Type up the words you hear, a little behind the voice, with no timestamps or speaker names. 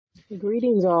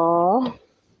Greetings, all.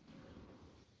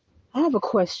 I have a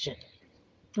question.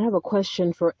 I have a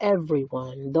question for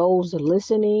everyone, those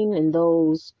listening and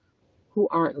those who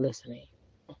aren't listening.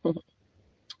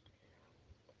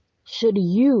 Should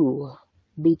you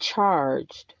be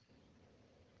charged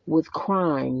with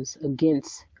crimes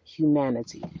against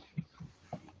humanity?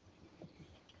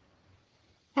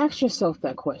 Ask yourself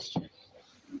that question.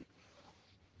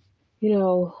 You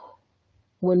know,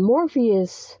 when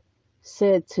Morpheus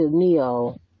said to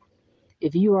Neo,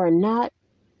 if you are not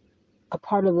a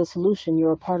part of the solution,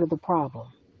 you're a part of the problem.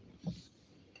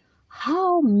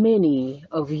 How many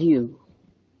of you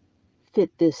fit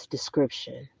this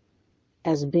description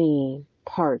as being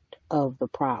part of the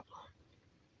problem?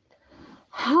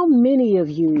 How many of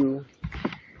you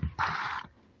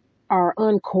are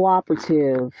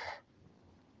uncooperative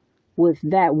with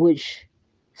that which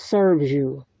serves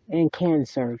you and can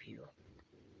serve you,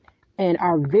 and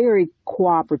are very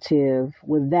cooperative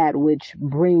with that which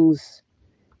brings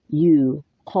you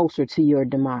closer to your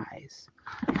demise?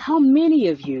 How many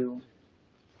of you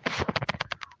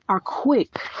are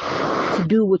quick to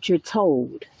do what you're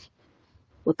told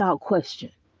without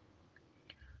question?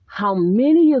 How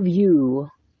many of you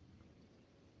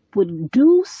would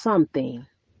do something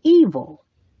evil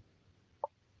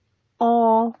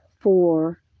all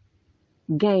for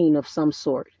gain of some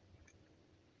sort?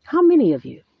 How many of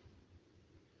you?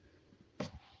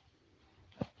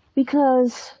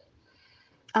 Because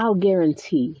I'll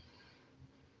guarantee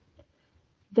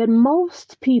that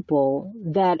most people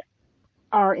that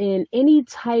are in any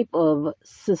type of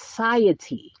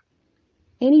society,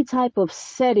 any type of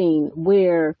setting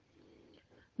where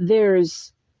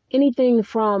there's anything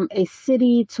from a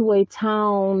city to a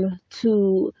town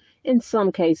to, in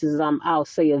some cases, I'll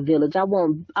say a village. I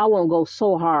won't go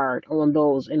so hard on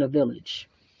those in a village,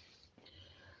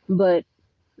 but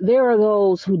there are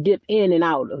those who dip in and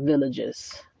out of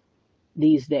villages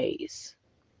these days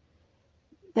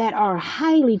that are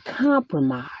highly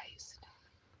compromised.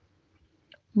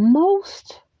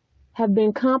 Most have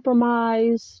been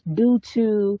compromised due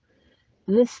to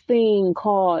this thing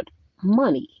called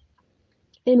money,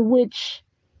 in which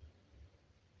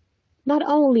not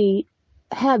only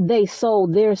have they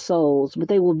sold their souls, but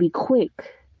they will be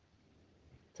quick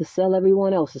to sell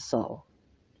everyone else's soul.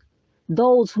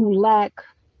 Those who lack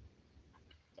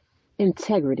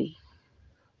integrity,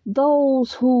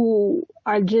 those who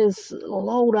are just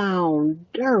low down,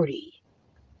 dirty,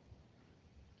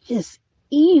 just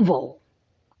evil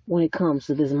when it comes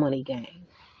to this money game.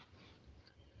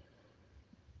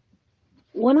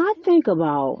 When I think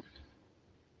about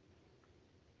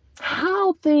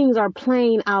how things are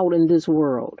playing out in this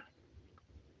world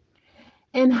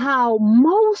and how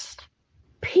most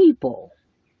people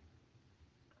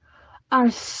are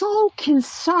so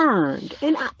concerned,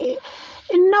 and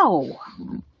no,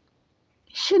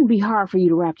 it shouldn't be hard for you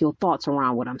to wrap your thoughts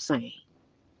around what I'm saying,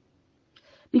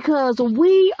 because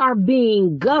we are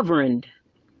being governed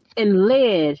and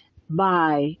led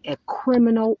by a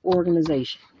criminal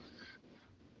organization.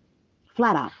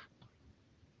 Flat out.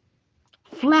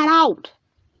 Flat out.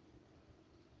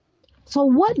 So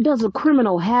what does a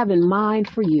criminal have in mind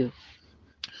for you?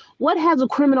 What has a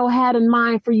criminal had in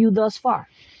mind for you thus far?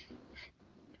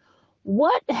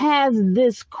 What has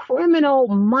this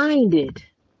criminal-minded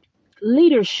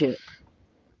leadership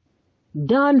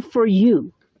done for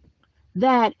you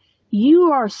that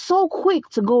you are so quick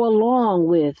to go along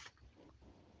with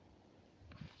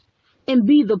and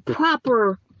be the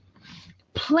proper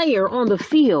player on the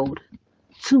field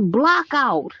to block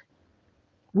out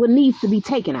what needs to be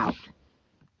taken out?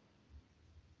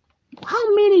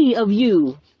 How many of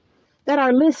you that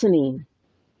are listening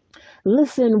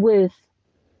listen with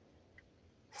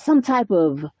some type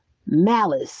of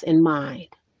malice in mind,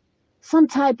 some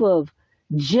type of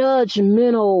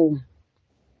judgmental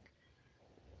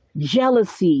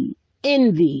jealousy,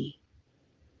 envy?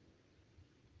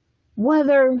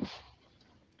 Whether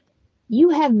you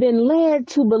have been led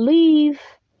to believe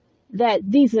that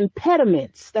these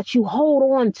impediments that you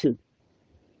hold on to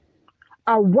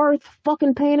are worth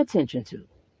fucking paying attention to.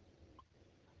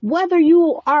 Whether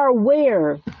you are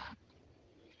aware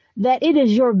that it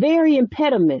is your very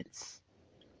impediments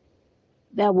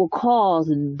that will cause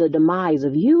the demise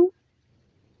of you,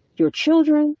 your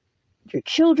children, your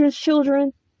children's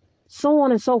children, so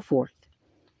on and so forth.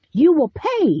 You will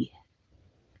pay.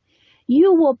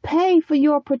 You will pay for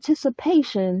your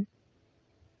participation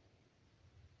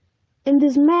in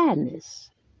this madness,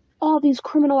 all these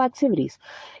criminal activities.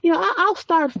 I'll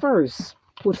start first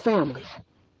with family.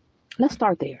 Let's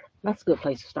start there. That's a good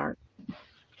place to start.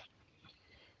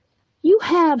 You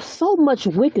have so much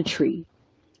wickedry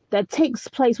that takes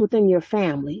place within your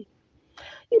family.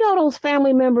 You know those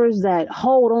family members that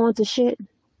hold on to shit?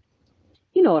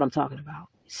 You know what I'm talking about.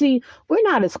 See, we're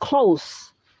not as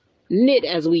close knit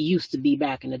as we used to be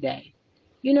back in the day.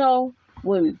 You know,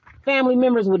 when family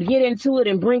members would get into it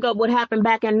and bring up what happened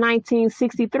back in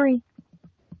 1963,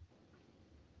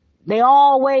 they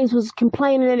always was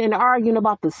complaining and arguing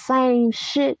about the same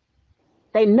shit.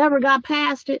 They never got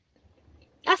past it.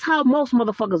 That's how most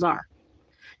motherfuckers are.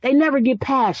 They never get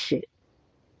past shit.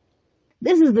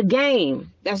 This is the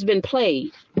game that's been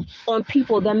played on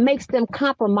people that makes them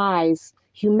compromise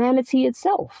humanity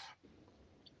itself.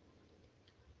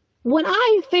 When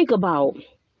I think about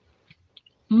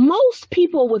most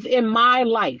people within my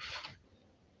life,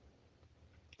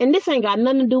 and this ain't got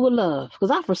nothing to do with love,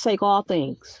 because I forsake all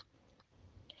things.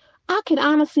 I can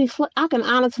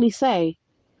honestly say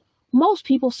most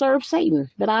people serve Satan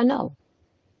that I know.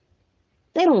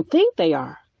 They don't think they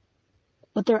are,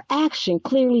 but their action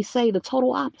clearly say the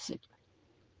total opposite.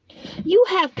 You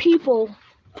have people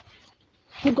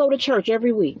who go to church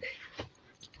every week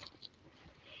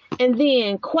and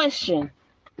then question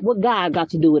what God got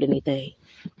to do with anything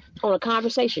on a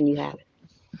conversation you have.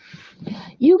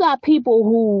 You got people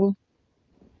who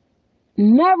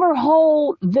never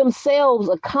hold themselves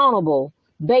accountable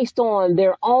based on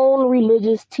their own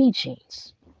religious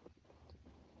teachings.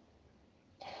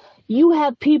 You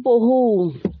have people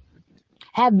who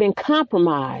have been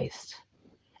compromised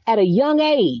at a young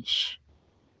age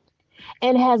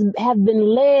and have been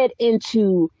led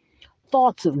into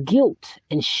thoughts of guilt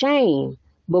and shame,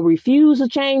 but refuse to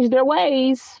change their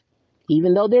ways,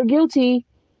 even though they're guilty,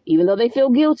 even though they feel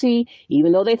guilty,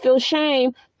 even though they feel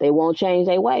shame, they won't change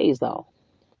their ways though.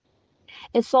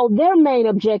 And so their main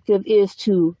objective is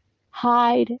to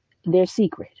hide their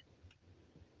secret.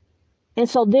 And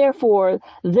so therefore,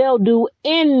 they'll do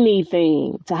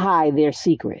anything to hide their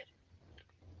secret.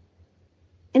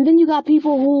 And then you got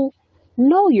people who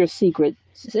know your secret.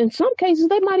 In some cases,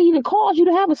 they might even cause you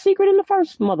to have a secret in the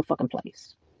first motherfucking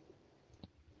place.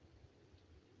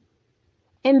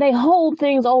 And they hold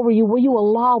things over you where you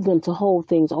allow them to hold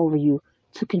things over you,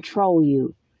 to control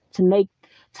you, to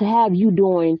have you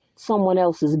doing someone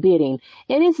else's bidding.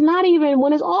 And it's not even,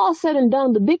 when it's all said and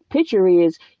done, the big picture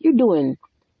is you're doing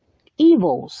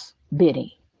evil's bidding.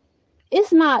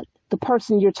 It's not the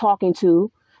person you're talking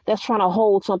to that's trying to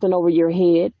hold something over your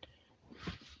head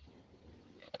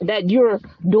that you're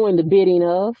doing the bidding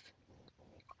of.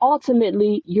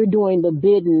 Ultimately, you're doing the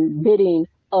bidding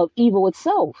of evil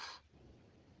itself.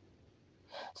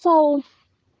 So,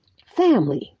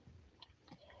 family,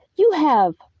 you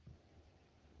have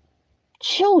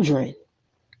children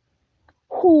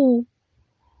who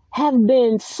have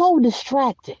been so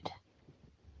distracted,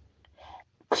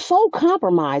 so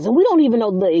compromised, and we don't even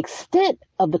know the extent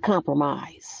of the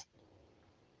compromise.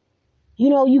 You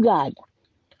know, you got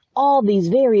all these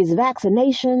various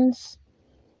vaccinations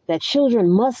that children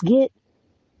must get.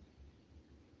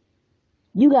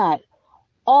 You got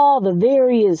all the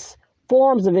various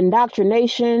forms of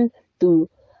indoctrination through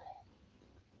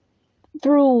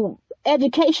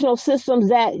educational systems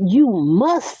that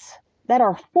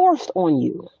are forced on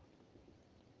you.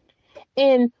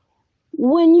 And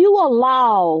when you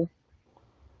allow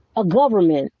a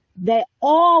government that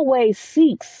always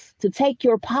seeks to take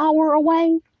your power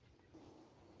away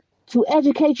to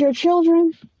educate your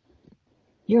children,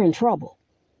 you're in trouble.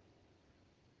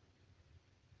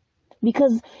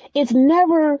 Because it's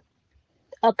never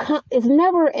a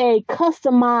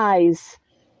customized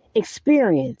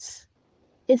experience.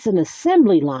 It's an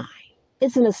assembly line.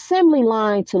 It's an assembly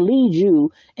line to lead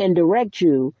you and direct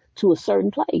you to a certain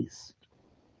place.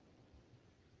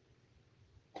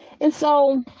 And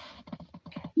so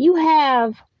you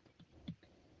have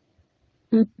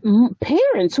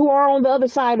parents who are on the other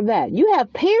side of that. You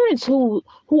have parents who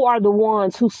are the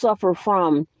ones who suffer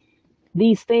from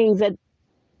these things that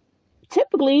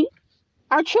typically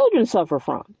our children suffer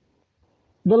from.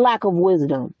 The lack of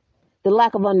wisdom, the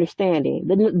lack of understanding,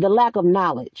 the lack of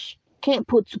knowledge. Can't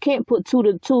put two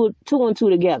and two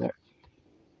together.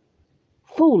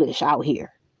 Foolish out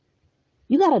here.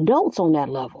 You got adults on that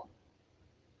level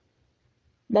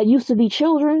that used to be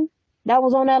children that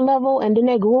was on that level, and then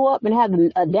they grew up and had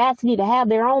the audacity to have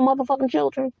their own motherfucking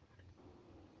children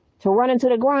to run into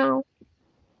the ground.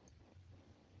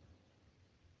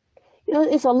 You know,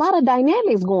 it's a lot of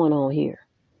dynamics going on here.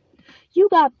 You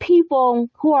got people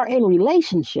who are in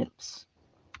relationships,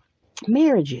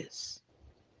 marriages,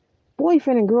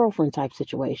 boyfriend and girlfriend type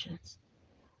situations,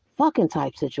 fucking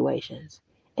type situations,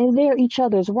 and they're each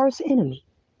other's worst enemy.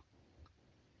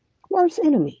 Worst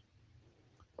enemy.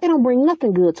 They don't bring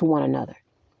nothing good to one another.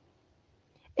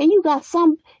 And you got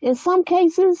in some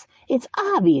cases, it's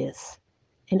obvious.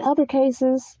 In other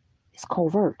cases, it's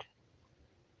covert.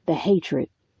 The hatred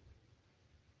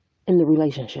in the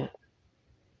relationship.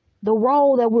 The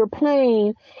role that we're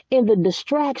playing in the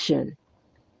distraction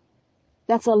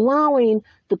that's allowing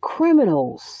the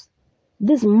criminals,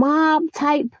 this mob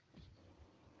type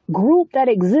group that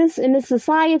exists in this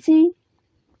society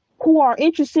who are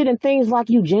interested in things like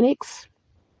eugenics,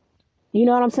 you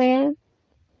know what I'm saying?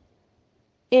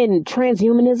 In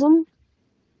transhumanism.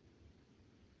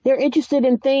 They're interested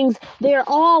in things. They're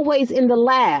always in the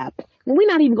lab. We're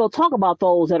not even going to talk about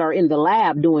those that are in the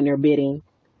lab doing their bidding.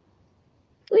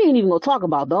 We ain't even going to talk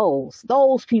about those.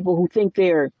 Those people who think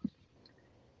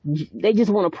they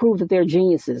just want to prove that they're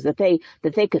geniuses, that they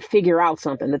could figure out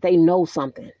something, that they know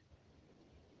something.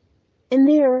 And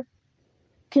they're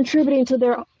contributing to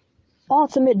their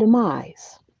ultimate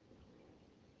demise.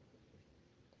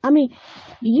 I mean,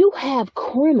 you have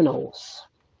criminals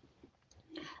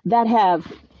that have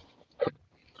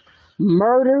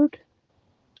murdered,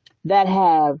 that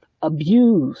have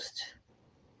abused,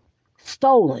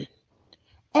 stolen.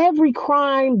 Every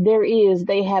crime there is,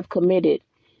 they have committed,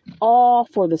 all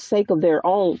for the sake of their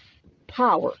own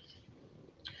power.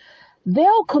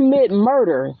 They'll commit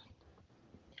murder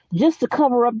just to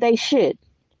cover up their shit.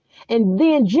 And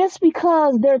then just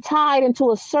because they're tied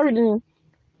into a certain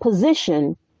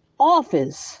position,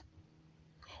 office,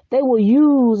 they will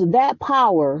use that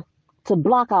power to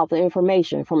block out the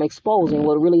information from exposing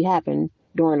what really happened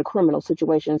during a criminal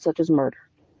situation such as murder.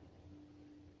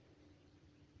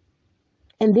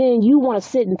 And then you want to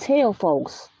sit and tell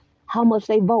folks how much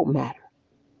they vote matter.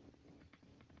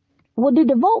 Well, did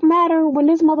the vote matter when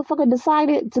this motherfucker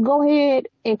decided to go ahead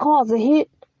and cause a hit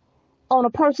on a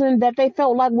person that they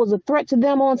felt like was a threat to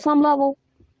them on some level?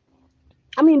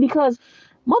 I mean, because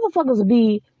motherfuckers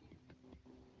be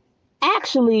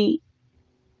actually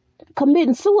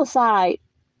committing suicide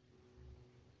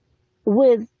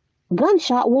with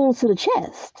gunshot wounds to the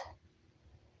chest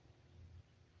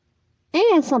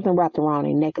and something wrapped around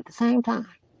their neck at the same time.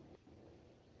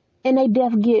 And they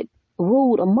death get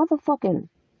ruled a motherfucking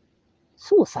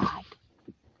suicide.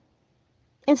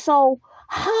 And so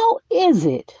how is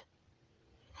it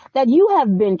that you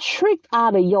have been tricked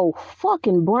out of your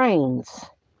fucking brains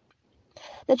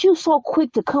that you so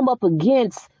quick to come up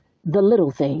against the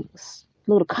little things,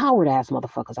 little coward ass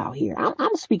motherfuckers out here?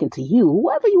 I'm speaking to you,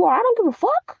 whoever you are. I don't give a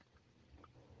fuck.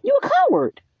 You a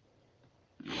coward.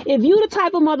 If you the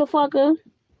type of motherfucker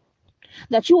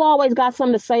that you always got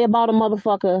something to say about a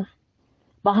motherfucker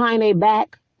behind their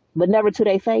back, but never to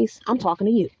their face, I'm talking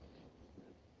to you.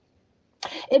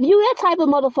 If you that type of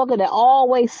motherfucker that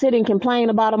always sit and complain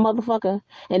about a motherfucker,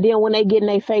 and then when they get in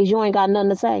their face, you ain't got nothing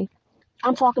to say,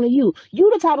 I'm talking to you.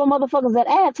 You the type of motherfuckers that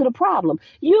add to the problem.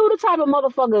 You the type of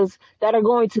motherfuckers that are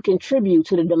going to contribute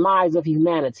to the demise of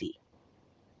humanity.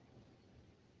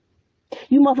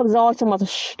 You motherfuckers always talking about,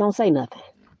 shh, don't say nothing.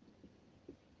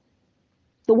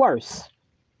 The worst.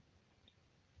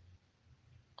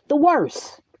 The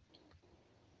worst.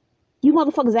 You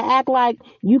motherfuckers that act like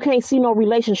you can't see no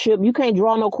relationship, you can't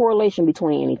draw no correlation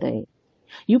between anything.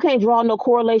 You can't draw no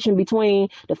correlation between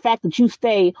the fact that you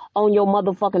stay on your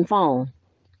motherfucking phone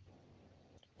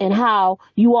and how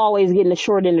you always getting the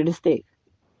short end of the stick.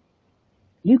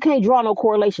 You can't draw no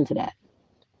correlation to that.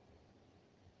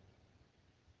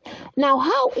 Now,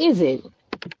 how is it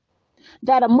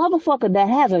that a motherfucker that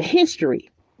has a history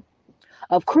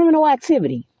of criminal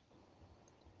activity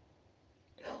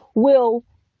will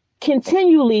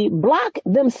continually block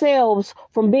themselves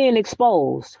from being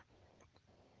exposed,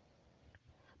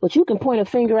 but you can point a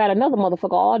finger at another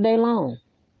motherfucker all day long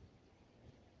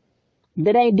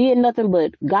that ain't did nothing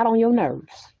but got on your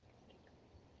nerves?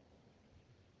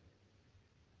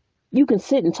 You can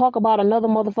sit and talk about another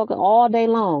motherfucker all day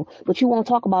long, but you won't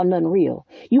talk about nothing real.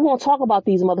 You won't talk about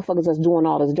these motherfuckers that's doing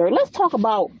all this dirt. Let's talk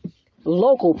about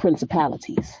local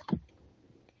principalities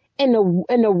and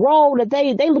the role that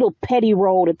they little petty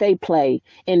role that they play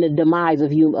in the demise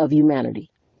of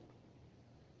humanity.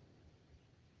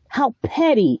 How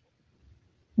petty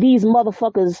these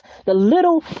motherfuckers, the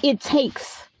little it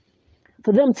takes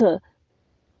for them to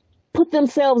put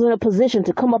themselves in a position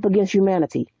to come up against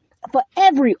humanity. For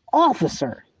every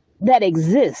officer that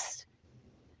exists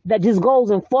that just goes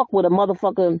and fuck with a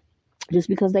motherfucker just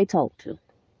because they told to,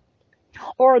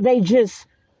 or they just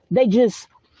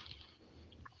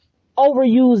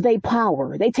overuse their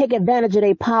power. They take advantage of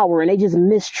their power and they just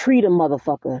mistreat a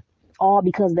motherfucker all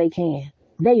because they can.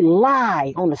 They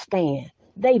lie on the stand.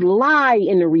 They lie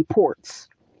in the reports.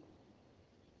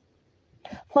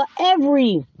 For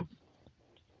every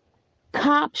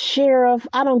Cop, sheriff,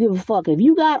 I don't give a fuck. If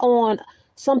you got on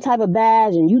some type of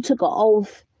badge and you took an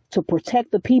oath to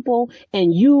protect the people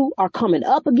and you are coming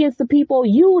up against the people,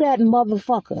 you that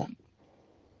motherfucker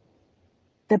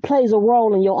that plays a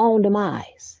role in your own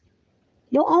demise.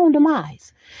 Your own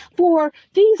demise. For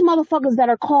these motherfuckers that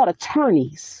are called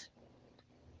attorneys,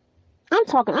 I'm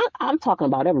talking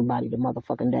about everybody the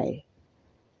motherfucking day.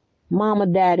 Mama,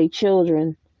 daddy,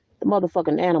 children, the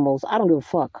motherfucking animals. I don't give a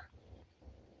fuck.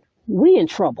 We in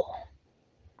trouble.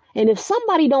 And if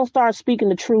somebody don't start speaking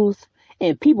the truth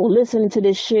and people listening to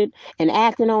this shit and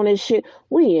acting on this shit,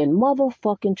 we in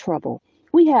motherfucking trouble.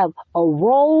 We have a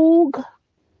rogue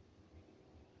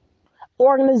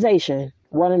organization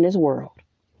running this world.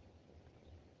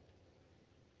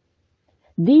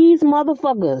 These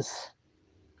motherfuckers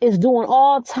is doing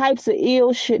all types of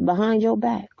ill shit behind your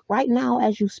back right now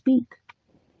as you speak,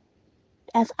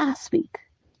 as I speak,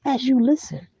 as you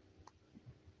listen.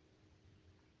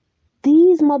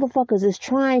 These motherfuckers is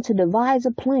trying to devise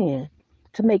a plan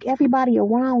to make everybody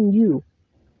around you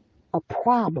a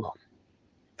problem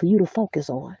for you to focus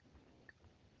on.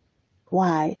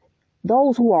 Why?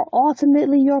 Those who are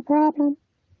ultimately your problem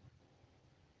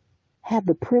have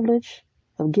the privilege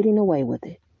of getting away with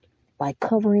it by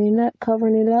covering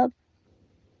it up,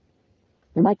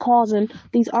 and by causing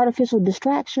these artificial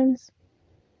distractions.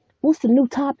 What's the new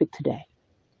topic today?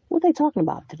 What are they talking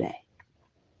about today?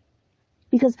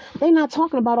 Because they're not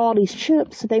talking about all these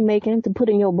chips that they making to put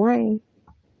in your brain,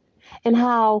 and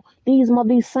how these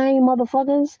same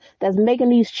motherfuckers that's making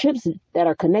these chips that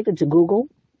are connected to Google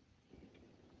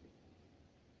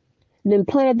then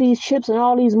planted these chips in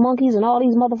all these monkeys, and all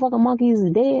these motherfucking monkeys is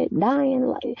dead, dying,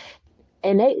 like,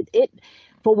 and it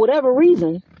for whatever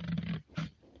reason,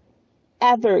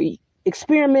 after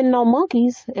experimenting on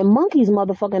monkeys and monkeys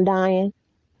motherfucking dying,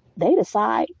 they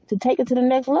decide to take it to the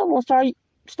next level and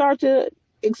start to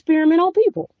experiment on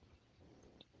people.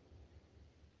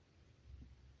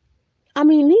 I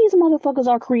mean, these motherfuckers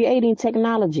are creating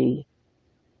technology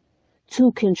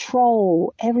to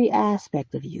control every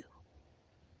aspect of you.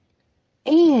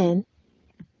 And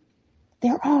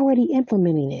they're already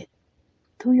implementing it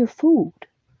through your food.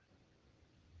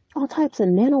 All types of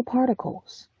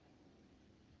nanoparticles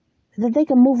that they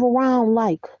can move around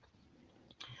like,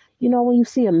 when you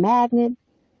see a magnet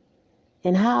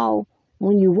and how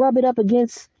when you rub it up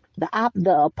against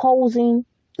the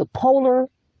polar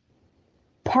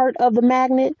part of the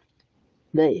magnet,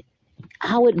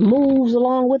 how it moves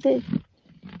along with it.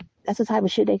 That's the type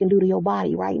of shit they can do to your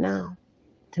body right now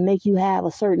to make you have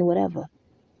a certain whatever.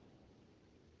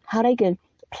 How they can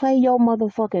play your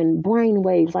motherfucking brain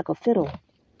waves like a fiddle.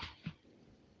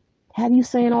 Have you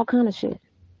saying all kind of shit.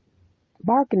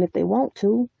 Barking if they want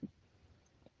to.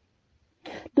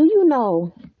 Do you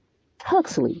know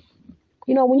Huxley?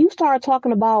 When you start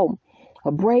talking about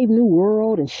a brave new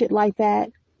world and shit like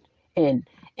that, and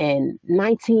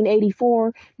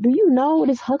 1984, do you know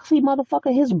this Huxley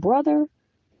motherfucker, his brother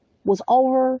was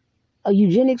over a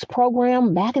eugenics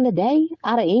program back in the day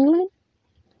out of England?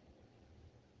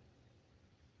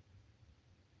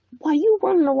 Why you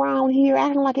running around here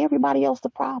acting like everybody else the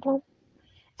problem?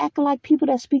 Acting like people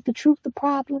that speak the truth the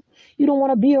problem? You don't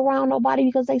want to be around nobody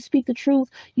because they speak the truth.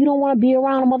 You don't want to be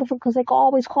around a motherfucker because they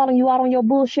always calling you out on your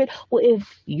bullshit. Well,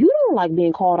 if you don't like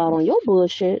being called out on your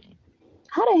bullshit,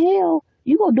 how the hell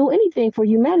you gonna do anything for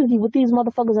humanity with these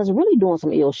motherfuckers that's really doing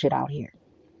some ill shit out here?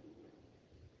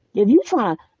 If you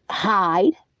trying to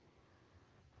hide,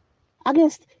 I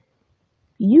guess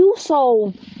you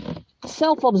so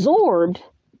self-absorbed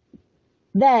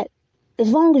that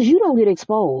as long as you don't get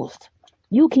exposed,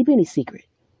 you'll keep any secret.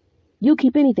 You'll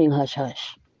keep anything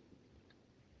hush-hush.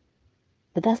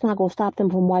 But that's not going to stop them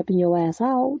from wiping your ass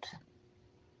out.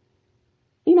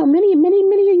 Many of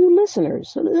you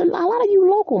listeners, a lot of you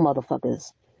local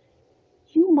motherfuckers,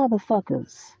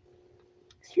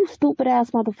 you stupid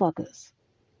ass motherfuckers,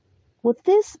 with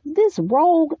this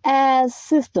rogue ass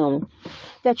system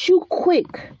that you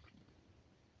quick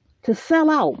to sell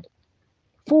out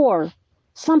for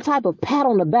some type of pat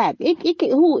on the back. It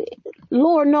can,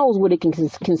 Lord knows what it can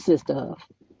consist of.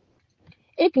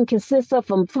 It can consist of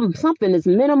from something as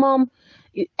minimum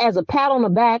as a pat on the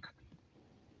back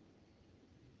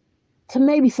to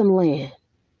maybe some land,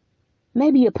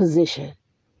 maybe a position,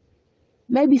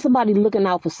 maybe somebody looking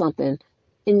out for something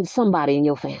in somebody in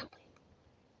your family.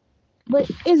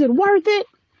 But is it worth it?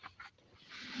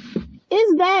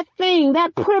 Is that thing,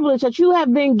 that privilege that you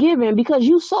have been given because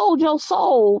you sold your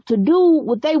soul to do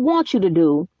what they want you to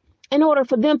do in order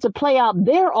for them to play out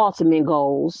their ultimate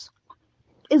goals,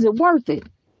 is it worth it?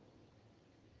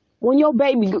 When your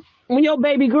baby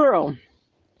girl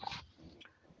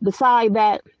decide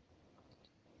that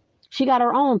she got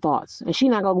her own thoughts and she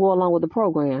not gonna go along with the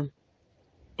program,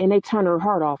 and they turn her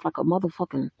heart off like a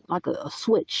motherfucking like a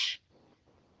switch.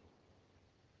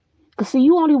 Cause see,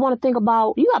 you only want to think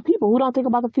about, you got people who don't think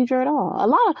about the future at all.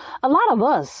 A lot of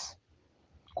us,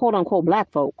 quote unquote,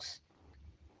 black folks,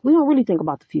 we don't really think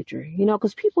about the future,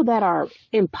 because people that are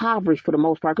impoverished for the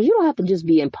most part, because you don't have to just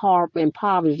be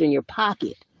impoverished in your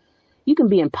pocket. You can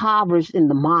be impoverished in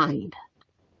the mind.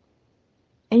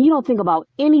 And you don't think about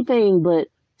anything but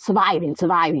surviving.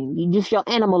 You just your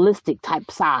animalistic type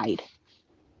side.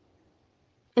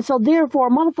 And so therefore,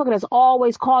 a motherfucker that's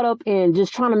always caught up in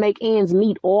just trying to make ends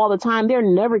meet all the time, they're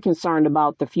never concerned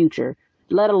about the future,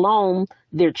 let alone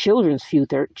their children's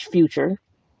future,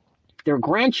 their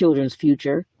grandchildren's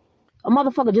future. A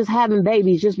motherfucker just having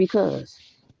babies just because.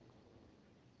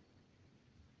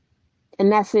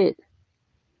 And that's it.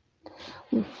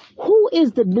 Who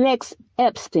is the next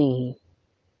Epstein?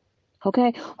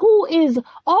 Okay? Who is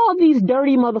all these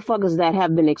dirty motherfuckers that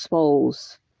have been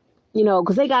exposed?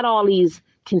 Because they got all these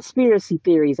conspiracy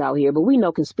theories out here, but we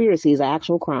know conspiracy is an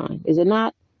actual crime. Is it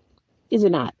not? Is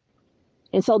it not?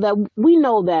 And so that we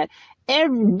know that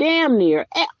damn near,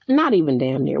 not even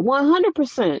damn near,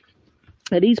 100%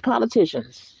 of these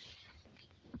politicians,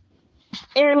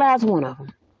 every last one of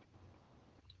them,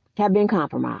 have been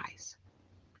compromised.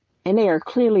 And they are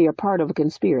clearly a part of a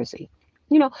conspiracy.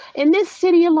 In this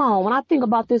city alone, when I think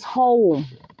about this whole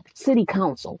city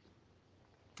council,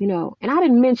 and I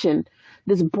didn't mention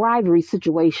this bribery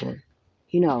situation.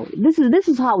 This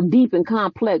is how deep and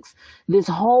complex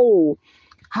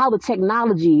how the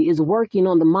technology is working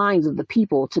on the minds of the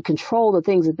people to control the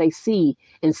things that they see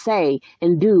and say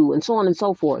and do and so on and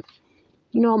so forth.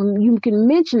 You can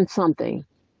mention something,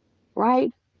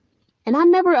 right? And I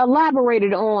never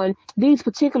elaborated on these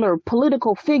particular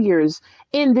political figures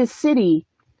in this city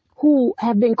who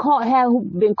have been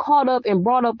caught up and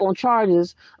brought up on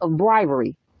charges of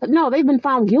bribery. But no, they've been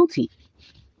found guilty.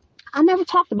 I never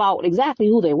talked about exactly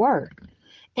who they were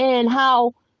and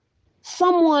how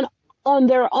someone on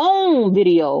their own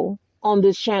video on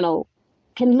this channel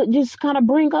can just kind of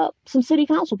bring up some city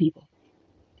council people.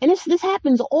 And this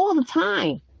happens all the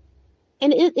time.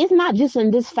 And it's not just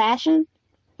in this fashion,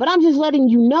 but I'm just letting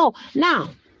you know. Now,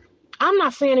 I'm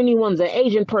not saying anyone's an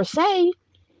agent per se,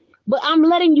 but I'm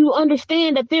letting you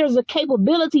understand that there's a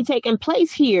capability taking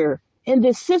place here in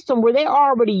this system where they're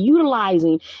already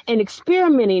utilizing and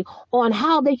experimenting on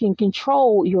how they can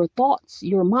control your thoughts,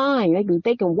 your mind.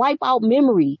 They can wipe out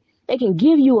memory. They can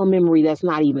give you a memory that's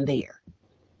not even there.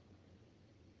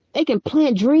 They can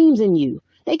plant dreams in you.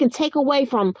 They can take away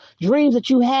from dreams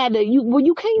that you had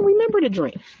you can't remember the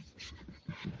dream.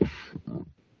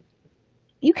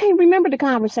 You can't remember the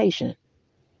conversation.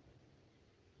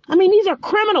 I mean, these are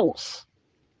criminals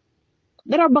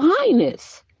that are behind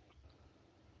this.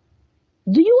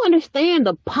 Do you understand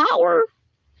the power?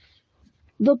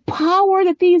 The power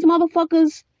that these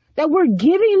motherfuckers, that we're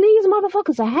giving these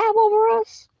motherfuckers to have over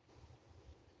us?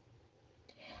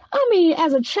 I mean,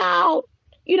 as a child,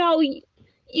 you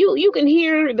can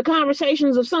hear the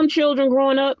conversations of some children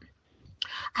growing up.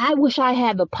 I wish I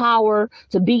had the power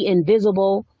to be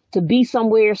invisible, to be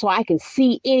somewhere so I can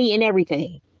see any and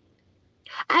everything.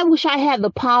 I wish I had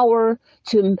the power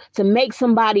to make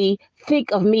somebody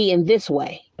think of me in this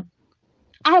way.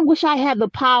 I wish I had the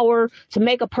power to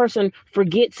make a person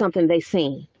forget something they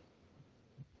seen.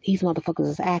 These motherfuckers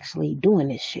is actually doing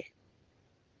this shit.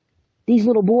 These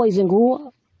little boys and grew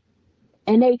up.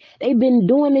 And they've been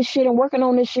doing this shit and working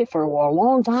on this shit for a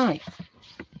long time.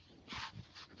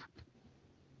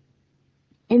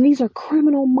 And these are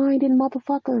criminal-minded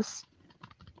motherfuckers.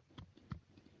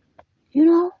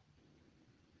 They'll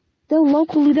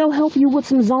help you with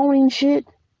some zoning shit.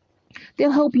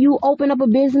 They'll help you open up a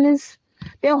business.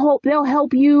 They'll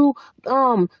help you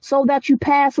so that you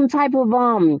pass some type of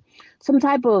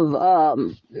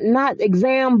not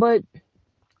exam, but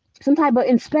some type of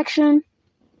inspection,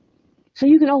 so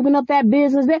you can open up that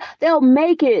business. They'll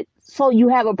make it so you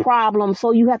have a problem,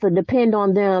 so you have to depend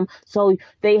on them, so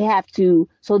they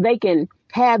can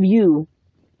have you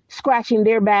scratching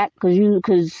their back you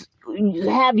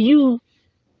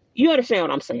understand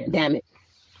what I'm saying, damn it.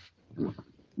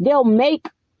 They'll make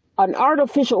an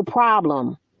artificial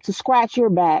problem to scratch your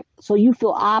back so you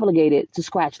feel obligated to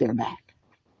scratch their back.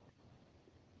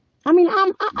 I mean,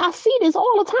 I see this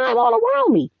all the time, all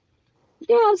around me.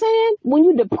 You know what I'm saying? When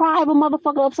you deprive a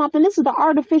motherfucker of something, this is the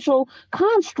artificial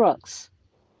constructs,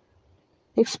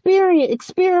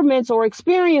 experiments or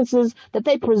experiences that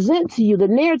they present to you, the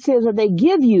narratives that they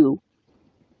give you,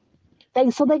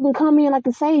 so they can come in like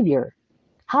the savior.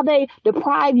 How they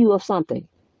deprive you of something.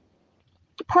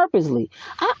 purposely.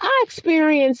 I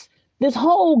experienced this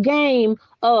whole game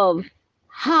of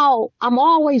how I'm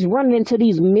always running into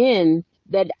these men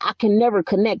that I can never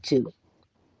connect to.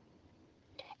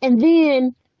 And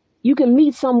then you can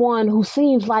meet someone who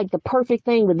seems like the perfect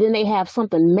thing, but then they have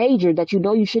something major that you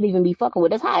know you shouldn't even be fucking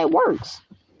with. That's how it works.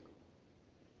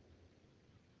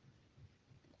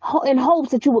 In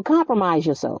hopes that you would compromise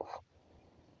yourself.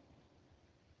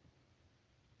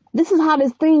 This is how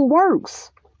this thing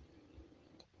works.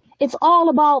 It's all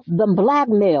about the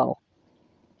blackmail.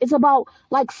 It's about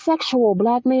like sexual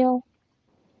blackmail.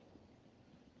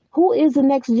 Who is the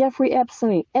next Jeffrey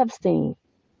Epstein?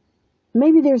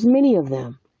 Maybe there's many of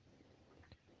them.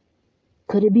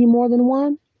 Could it be more than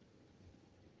one?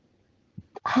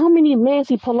 How many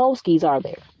Nancy Pelosi's are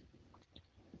there?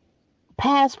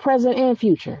 Past, present, and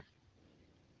future.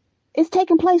 It's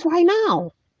taking place right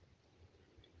now.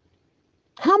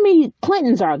 How many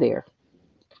Clintons are there?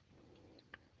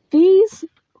 These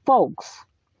folks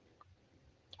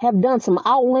have done some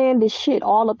outlandish shit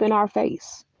all up in our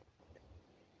face.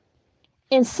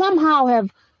 And somehow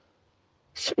have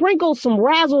sprinkled some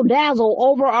razzle dazzle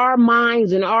over our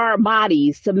minds and our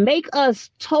bodies to make us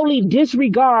totally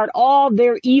disregard all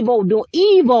their evil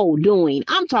doing.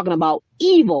 I'm talking about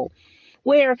evil,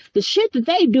 where the shit that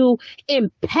they do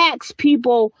impacts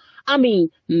people. I mean,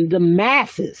 the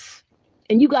masses.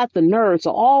 And you got the nerve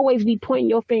to always be pointing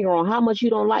your finger on how much you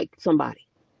don't like somebody.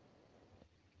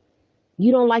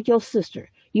 You don't like your sister.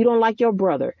 You don't like your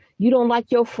brother. You don't like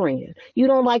your friend. You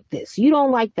don't like this. You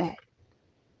don't like that.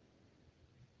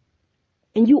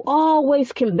 And you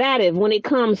always combative when it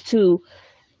comes to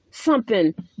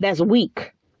something that's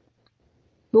weak.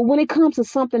 But when it comes to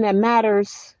something that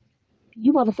matters,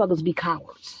 you motherfuckers be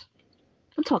cowards.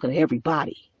 I'm talking to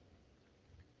everybody.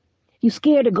 You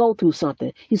scared to go through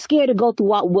something. You scared to go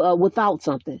through without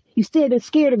something. You scared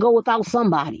to go without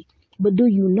somebody. But do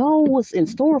you know what's in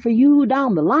store for you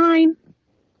down the line?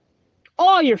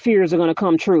 All your fears are going to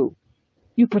come true.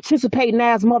 You participating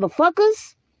as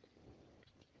motherfuckers.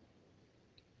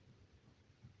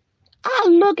 I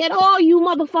look at all you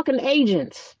motherfucking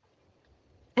agents.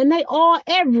 And they all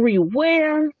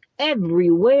everywhere.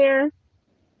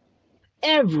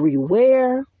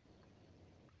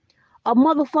 A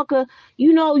motherfucker,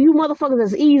 you know, you motherfuckers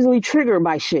that's easily triggered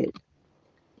by shit.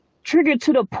 Triggered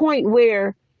to the point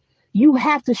where you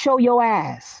have to show your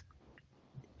ass.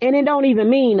 And it don't even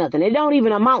mean nothing. It don't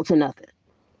even amount to nothing.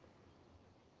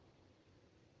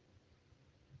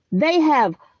 They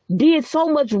have did so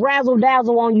much razzle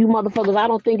dazzle on you motherfuckers. I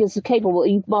don't think you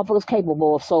motherfuckers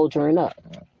capable of soldiering up.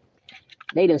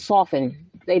 They done softened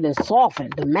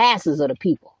the masses of the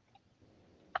people.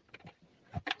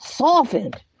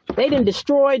 Softened. They done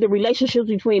destroyed the relationships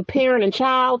between parent and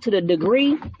child to the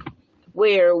degree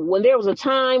where when there was a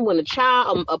time when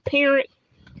a parent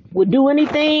would do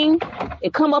anything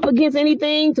and come up against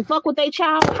anything to fuck with their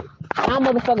child, now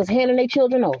motherfuckers handing their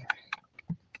children over.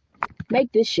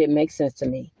 Make this shit make sense to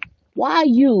me. Why are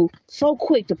you so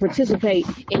quick to participate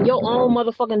in your own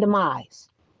motherfucking demise?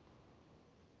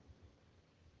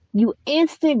 You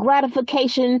instant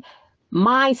gratification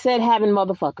mindset having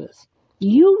motherfuckers.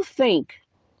 You think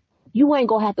you ain't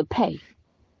gonna have to pay.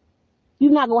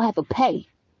 You're not gonna have to pay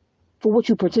for what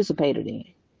you participated in.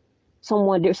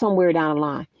 Somewhere down the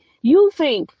line. You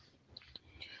think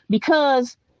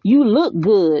because you look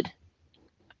good,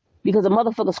 because a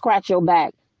motherfucker scratch your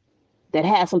back that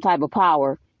has some type of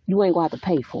power, you ain't gonna have to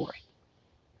pay for it.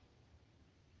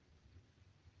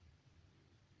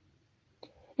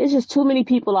 There's just too many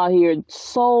people out here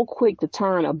so quick to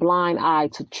turn a blind eye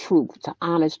to truth, to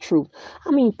honest truth.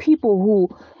 People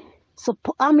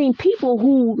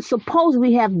who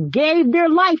supposedly have gave their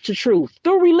life to truth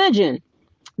through religion.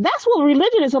 That's what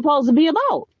religion is supposed to be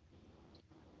about.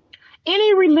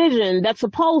 Any religion that's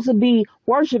supposed to be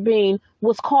worshiping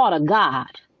what's called a God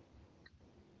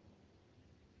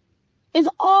is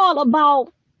all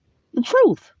about the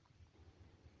truth,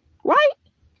 right?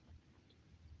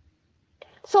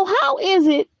 So how is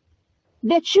it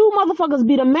that you motherfuckers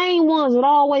be the main ones that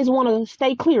always want to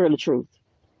stay clear of the truth?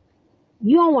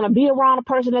 You don't want to be around a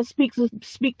person that speak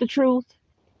the truth.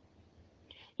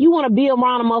 You want to be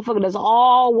around a motherfucker that's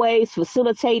always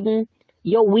facilitating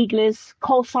your weakness,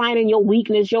 co-signing your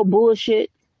weakness, your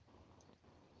bullshit.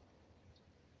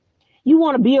 You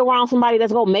want to be around somebody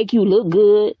that's going to make you look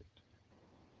good.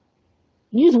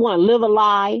 You just want to live a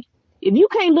lie. If you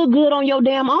can't look good on your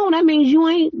damn own, that means you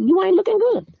ain't looking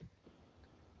good.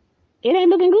 It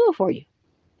ain't looking good for you.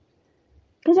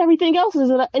 Because everything else is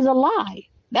a lie.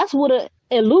 That's what an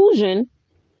illusion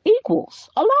equals,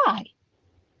 a lie.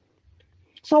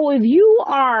 So if you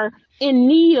are in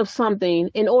need of something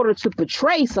in order to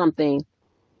portray something,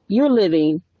 you're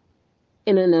living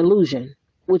in an illusion,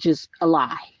 which is a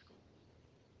lie.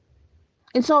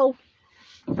 And so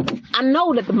I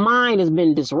know that the mind has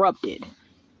been disrupted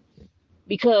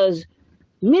because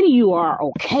many of you are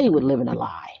okay with living a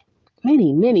lie.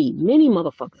 Many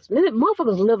motherfuckers. Many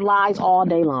motherfuckers live lies all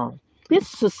day long. This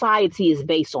society is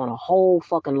based on a whole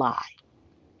fucking lie.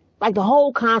 Like the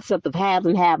whole concept of haves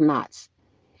and have-nots.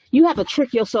 You have to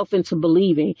trick yourself into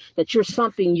believing that you're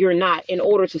something you're not in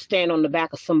order to stand on the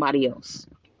back of somebody else.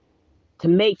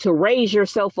 To raise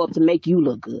yourself up to make you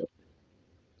look good.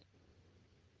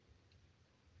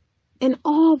 And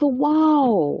all the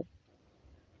while,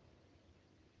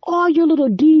 all your little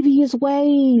devious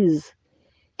ways.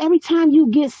 Every time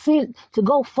you get sent to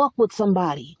go fuck with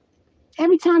somebody.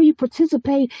 Every time you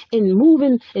participate in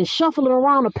moving and shuffling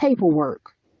around the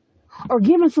paperwork. Or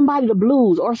giving somebody the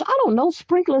blues. Or, I don't know,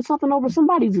 sprinkling something over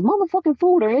somebody's motherfucking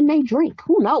food or in their drink.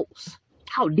 Who knows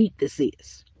how deep this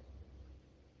is.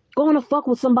 Going to fuck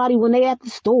with somebody when they at the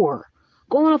store.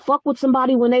 Going to fuck with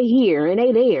somebody when they here and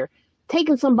they there.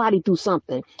 Taking somebody through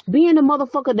something. Being the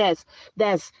motherfucker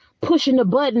that's pushing the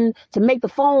button to make the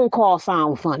phone call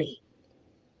sound funny.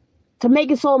 To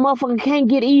make it so a motherfucker can't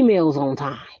get emails on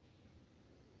time.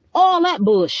 All that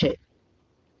bullshit.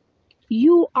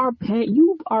 You are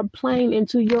playing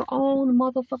into your own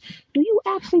motherfucker. Do you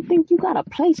actually think you got a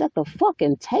place at the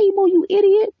fucking table, you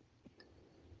idiot?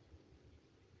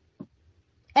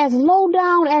 As low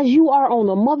down as you are on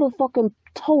the motherfucking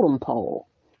totem pole,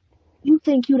 you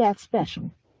think you that special.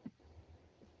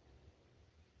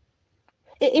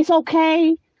 It's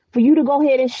okay for you to go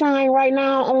ahead and shine right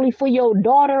now only for your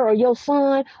daughter or your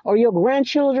son or your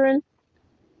grandchildren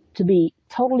to be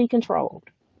totally controlled.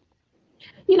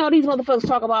 You know, these motherfuckers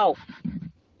talk about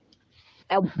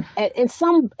at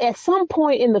some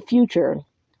point in the future,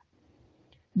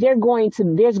 there's going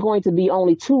to be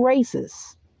only two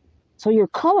races. So your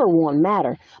color won't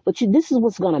matter, but this is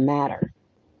what's going to matter.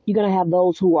 You're going to have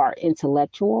those who are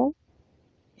intellectual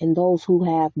and those who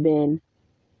have been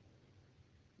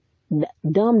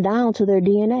dumbed down to their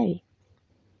DNA.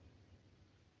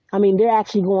 I mean, they're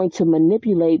actually going to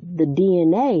manipulate the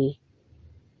DNA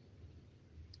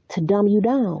to dumb you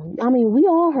down. I mean, we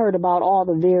all heard about all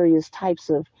the various types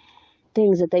of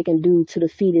things that they can do to the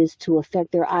fetus to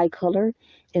affect their eye color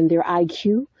and their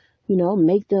IQ, you know,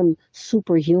 make them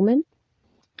superhuman.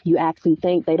 You actually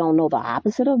think they don't know the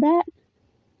opposite of that?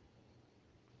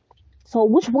 So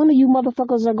which one of you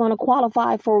motherfuckers are going to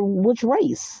qualify for which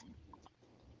race?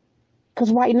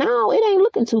 Because right now, it ain't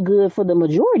looking too good for the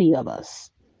majority of us.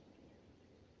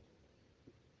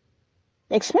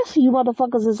 Especially you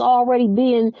motherfuckers is already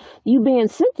being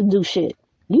sent to do shit.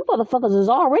 You motherfuckers is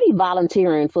already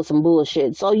volunteering for some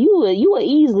bullshit. So you will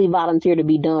easily volunteer to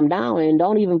be dumbed down and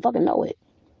don't even fucking know it.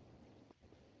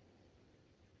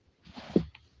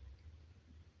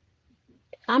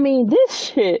 I mean, this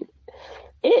shit,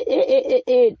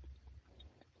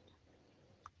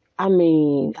 I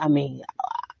mean,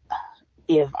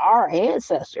 if our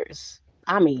ancestors,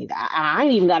 I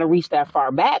ain't even got to reach that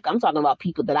far back. I'm talking about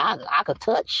people that I could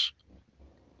touch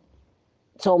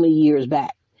so many years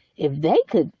back. If they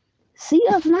could see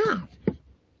us now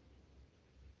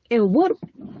and what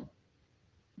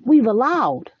we've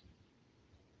allowed,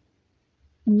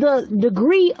 the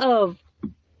degree of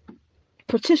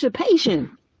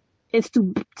participation and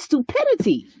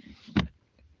stupidity,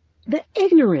 the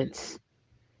ignorance,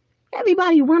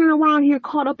 everybody running around here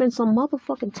caught up in some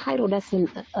motherfucking title that's an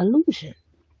illusion.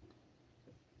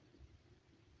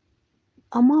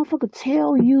 A motherfucker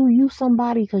tell you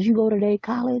somebody because you go to their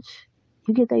college,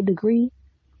 you get their degree,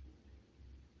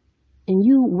 and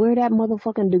you wear that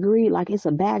motherfucking degree like it's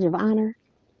a badge of honor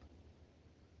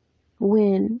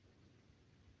when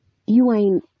you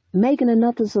ain't making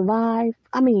enough to survive.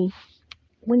 I mean,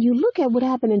 when you look at what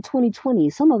happened in 2020,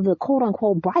 some of the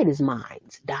quote-unquote brightest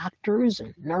minds, doctors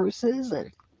and nurses,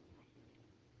 and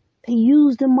they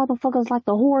used them motherfuckers like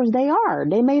the whores they are.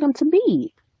 They made them to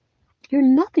be. You're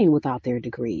nothing without their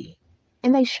degree.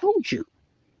 And they showed you.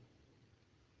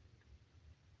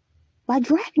 By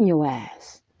dragging your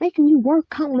ass, making you work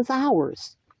countless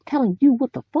hours, telling you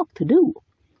what the fuck to do,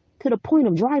 to the point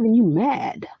of driving you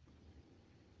mad.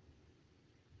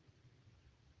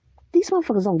 These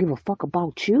motherfuckers don't give a fuck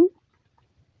about you.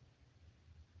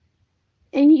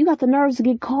 And you got the nerves to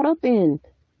get caught up in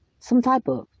some type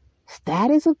of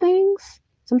status of things,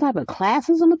 some type of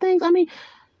classism of things. I mean,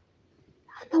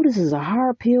 I know this is a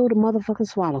hard pill to motherfucking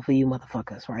swallow for you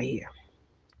motherfuckers right here.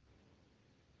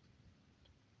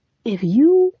 If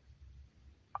you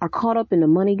are caught up in the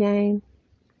money game,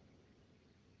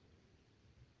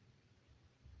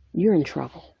 you're in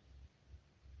trouble.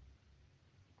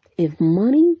 If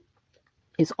money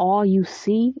is all you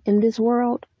see in this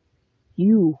world,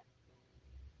 you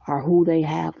are who they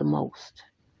have the most.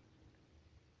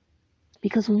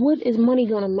 Because what is money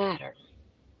going to matter?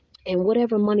 And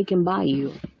whatever money can buy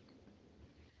you,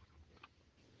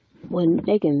 when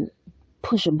they can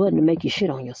push a button to make you shit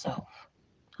on yourself.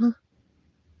 Huh?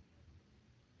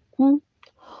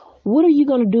 What are you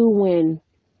going to do when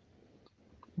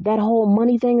that whole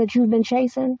money thing that you've been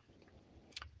chasing,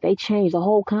 they change the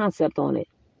whole concept on it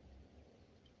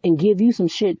and give you some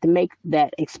shit to make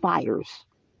that expires,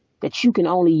 that you can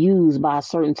only use by a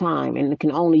certain time and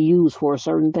can only use for a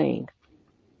certain thing?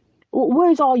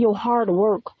 Where's all your hard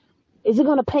work? Is it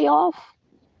going to pay off?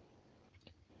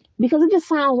 Because it just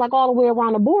sounds like all the way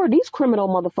around the board, these criminal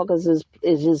motherfuckers is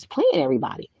just playing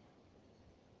everybody.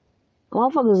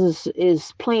 Motherfuckers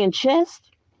is playing chess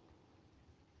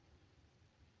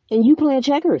and you playing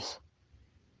checkers.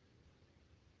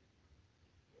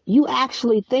 You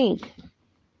actually think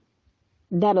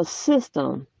that a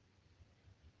system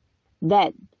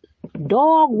that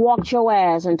dog walked your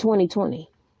ass in 2020,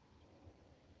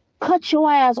 cut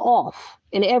your ass off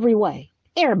in every way,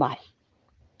 everybody,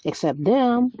 except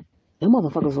them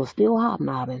motherfuckers were still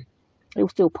hobnobbing. They were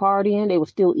still partying. They were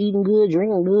still eating good,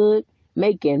 drinking good,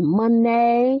 making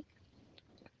money.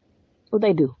 What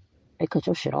they do? They cut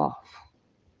your shit off.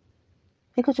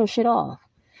 They cut your shit off.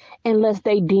 Unless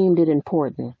they deemed it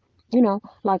important. You know,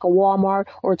 like a Walmart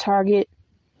or Target.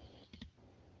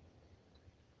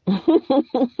 When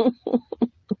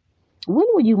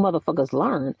will you motherfuckers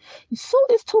learn? So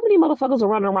there's too many motherfuckers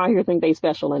running around here think they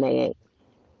special and they ain't.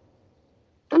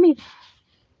 I mean,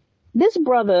 this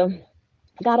brother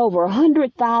got over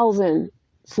 100,000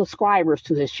 subscribers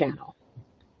to his channel.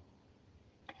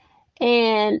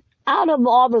 And out of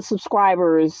all the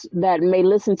subscribers that may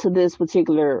listen to this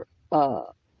particular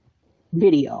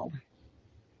video,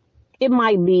 it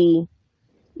might be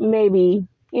maybe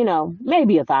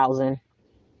 1,000.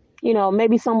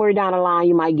 Maybe somewhere down the line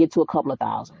you might get to a couple of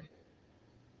thousand.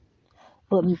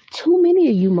 But too many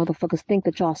of you motherfuckers think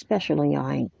that y'all special and y'all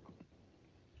ain't.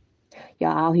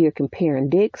 Y'all out here comparing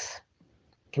dicks,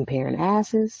 comparing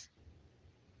asses,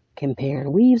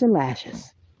 comparing weaves and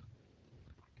lashes.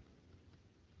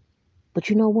 But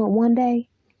you know what? One day,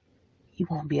 you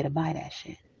won't be able to buy that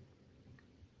shit.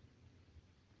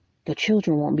 The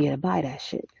children won't be able to buy that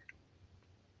shit.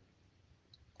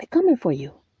 They're coming for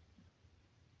you.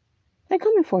 They're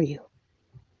coming for you.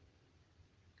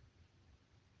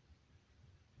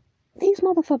 These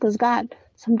motherfuckers got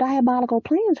some diabolical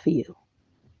plans for you.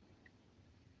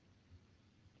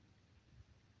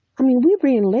 I mean, we're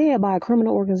being led by a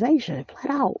criminal organization, flat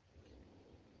out.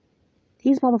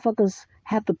 These motherfuckers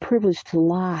have the privilege to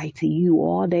lie to you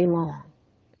all day long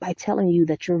by telling you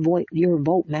that your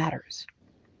vote matters.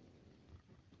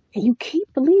 And you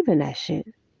keep believing that shit.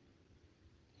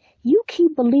 You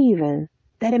keep believing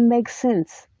that it makes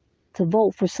sense to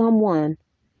vote for someone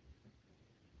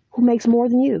who makes more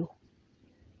than you.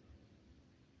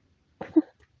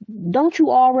 Don't you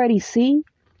already see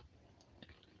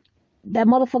that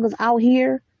motherfuckers out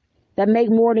here that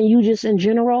make more than you just in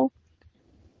general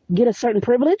get a certain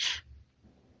privilege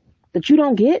that you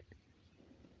don't get?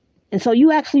 And so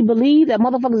you actually believe that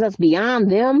motherfuckers that's beyond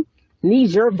them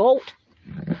needs your vote?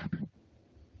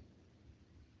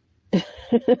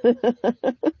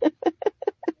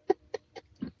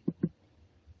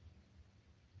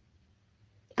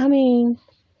 I mean,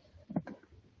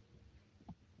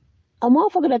 a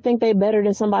motherfucker that think they better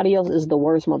than somebody else is the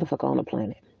worst motherfucker on the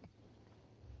planet.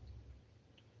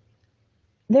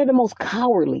 They're the most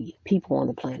cowardly people on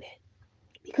the planet.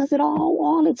 Because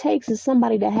all it takes is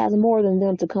somebody that has more than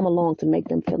them to come along to make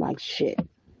them feel like shit.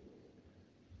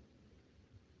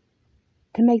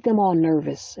 To make them all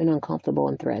nervous and uncomfortable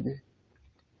and threatened.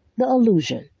 The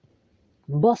illusion.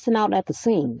 Busting out at the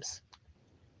seams.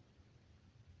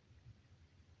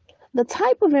 The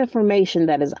type of information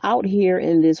that is out here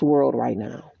in this world right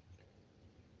now.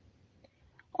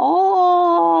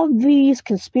 All these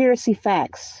conspiracy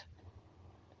facts.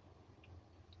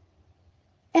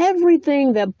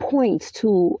 Everything that points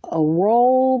to a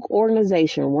rogue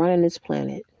organization running this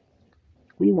planet,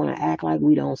 we want to act like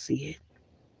we don't see it.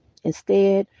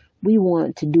 Instead, we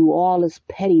want to do all this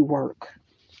petty work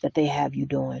that they have you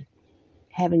doing,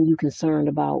 having you concerned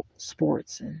about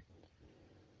sports and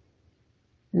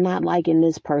not liking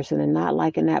this person and not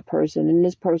liking that person, and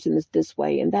this person is this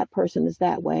way and that person is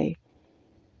that way.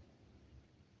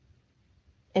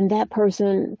 And that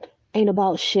person ain't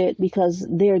about shit because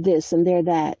they're this and they're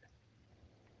that.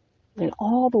 And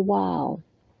all the while,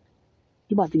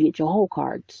 you about to get your whole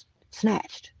card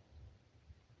snatched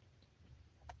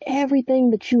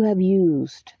Everything that you have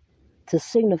used to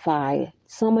signify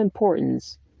some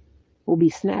importance will be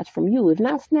snatched from you. If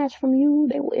not snatched from you,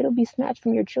 it'll be snatched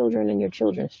from your children and your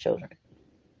children's children.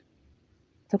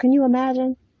 So can you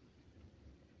imagine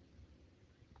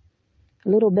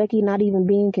little Becky not even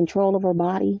being in control of her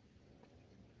body?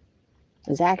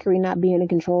 Zachary not being in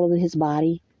control of his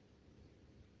body?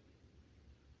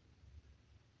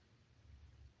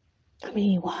 I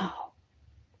mean, wow.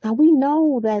 Now we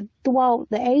know that throughout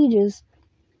the ages,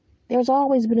 there's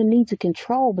always been a need to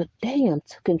control, but damn,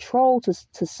 to control to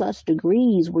such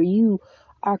degrees where you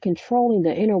are controlling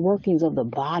the inner workings of the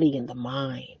body and the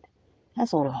mind.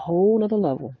 That's on a whole nother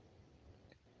level.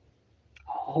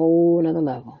 A whole nother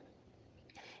level.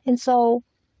 And so,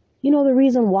 you know the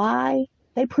reason why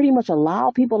they pretty much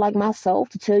allow people like myself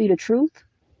to tell you the truth?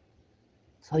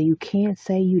 So you can't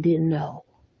say you didn't know.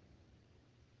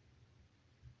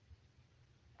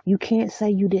 You can't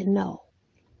say you didn't know.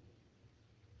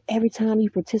 Every time you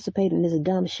participate in this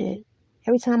dumb shit,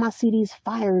 every time I see these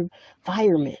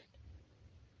firemen,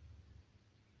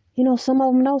 you know, some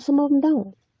of them know, some of them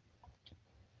don't.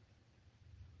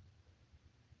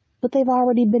 But they've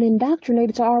already been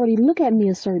indoctrinated to already look at me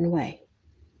a certain way.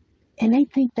 And they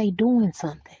think they doing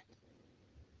something.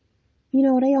 You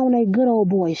know, they on that good old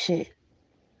boy shit.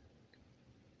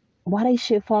 Why they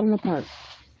shit falling apart?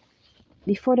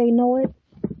 Before they know it,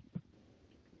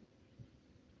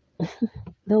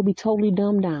 they'll be totally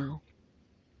dumbed down.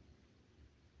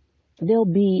 They'll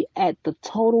be at the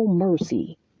total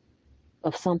mercy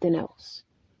of something else.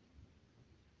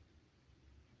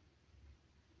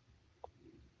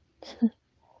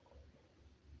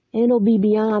 And it'll be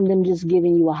beyond them just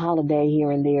giving you a holiday here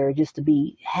and there just to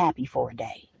be happy for a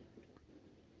day.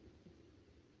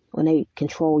 When they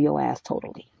control your ass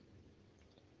totally.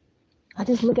 I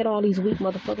just look at all these weak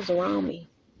motherfuckers around me.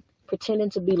 Pretending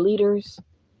to be leaders.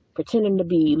 Pretending to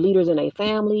be leaders in a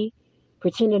family.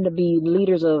 Pretending to be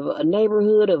leaders of a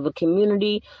neighborhood, of a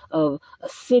community, of a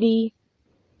city.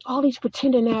 All these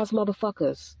pretending ass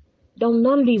motherfuckers.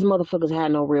 None of these motherfuckers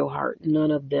had no real heart.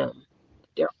 None of them.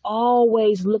 They're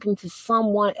always looking to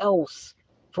someone else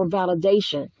for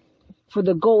validation, for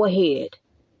the go-ahead.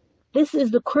 This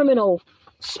is the criminal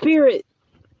spirit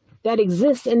that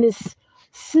exists in this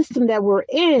system that we're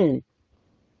in.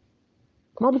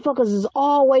 Motherfuckers is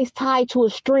always tied to a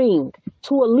string,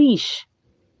 to a leash.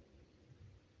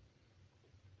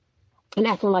 And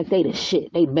acting like they the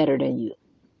shit. They better than you.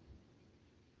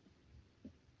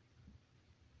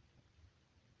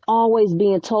 Always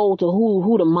being told to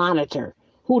who to monitor.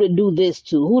 Who to do this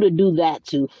to, who to do that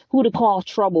to, who to cause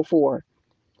trouble for.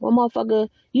 Well, motherfucker,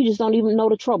 you just don't even know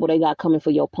the trouble they got coming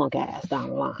for your punk ass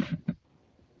down the line.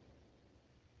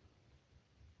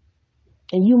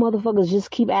 And you motherfuckers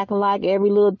just keep acting like every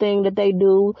little thing that they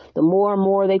do, the more and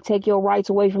more they take your rights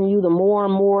away from you, the more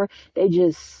and more they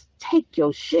just take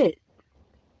your shit.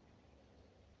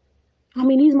 I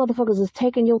mean, these motherfuckers is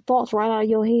taking your thoughts right out of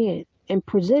your head and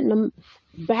presenting them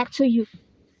back to you.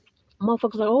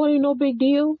 Motherfuckers like, oh, it ain't no big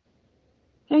deal.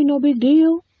 It ain't no big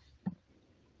deal.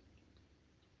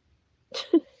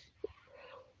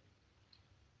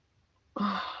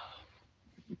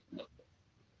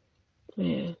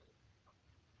 Man,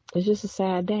 it's just a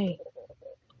sad day.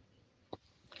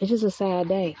 It's just a sad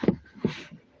day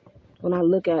when I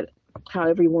look at how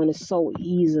everyone is so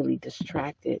easily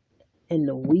distracted and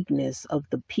the weakness of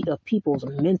of people's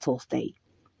mental state.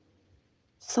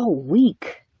 So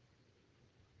weak.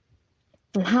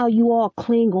 And how you all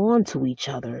cling on to each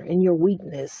other in your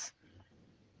weakness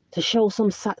to show some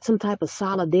type of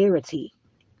solidarity.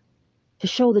 To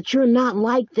show that you're not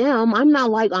like them. I'm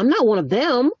not one of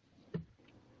them.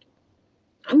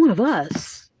 I'm one of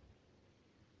us.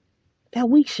 That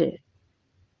weak shit.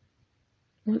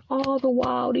 And all the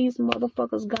while, these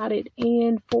motherfuckers got it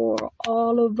in for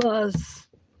all of us.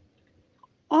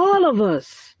 All of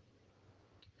us.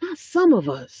 Not some of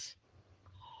us.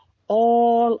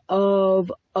 All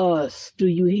of us. Do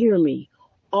you hear me?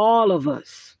 All of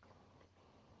us.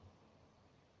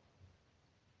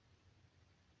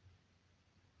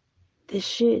 This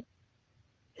shit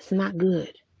is not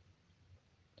good.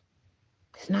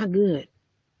 It's not good.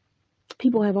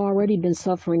 People have already been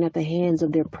suffering at the hands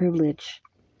of their privilege.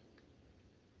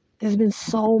 There's been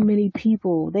so many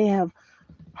people they have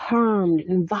harmed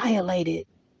and violated.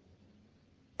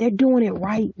 They're doing it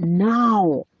right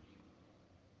now.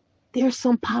 There's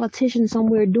some politician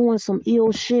somewhere doing some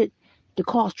ill shit to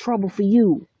cause trouble for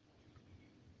you.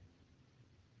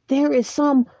 There is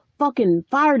some fucking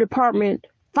fire department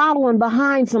following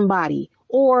behind somebody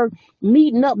or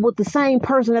meeting up with the same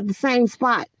person at the same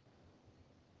spot.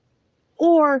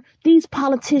 Or these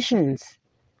politicians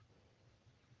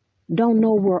don't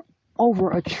know where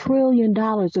over $1 trillion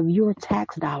of your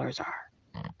tax dollars are.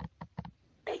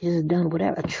 They just done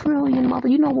whatever. $1 trillion, mother.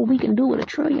 You know what we can do with $1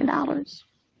 trillion?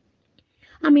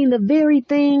 I mean, the very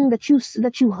thing that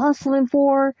you hustling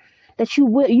for, that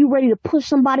you ready to push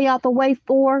somebody out the way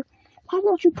for. Why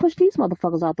won't you push these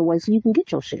motherfuckers out the way so you can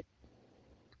get your shit?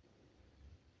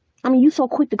 I mean, you so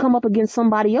quick to come up against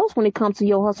somebody else when it comes to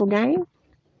your hustle game.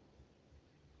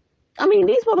 I mean,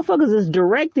 these motherfuckers is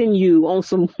directing you on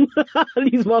some.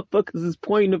 These motherfuckers is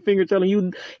pointing the finger, telling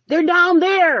you they're down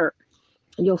there.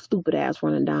 And your stupid ass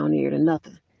running down here to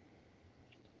nothing.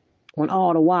 When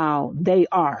all the while they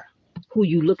are who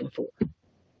you looking for.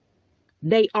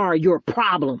 They are your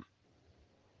problem.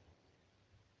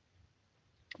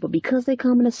 But because they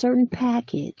come in a certain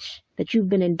package that you've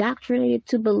been indoctrinated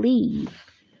to believe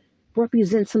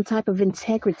represents some type of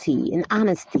integrity and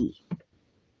honesty,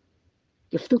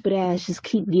 your stupid ass just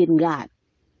keep getting got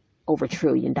over $1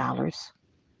 trillion.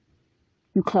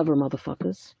 You clever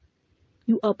motherfuckers.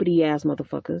 You uppity ass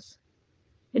motherfuckers.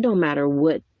 It don't matter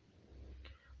what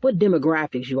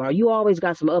demographics you are. You always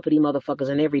got some uppity motherfuckers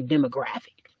in every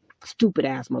demographic. Stupid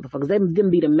ass motherfuckers. Them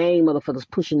be the main motherfuckers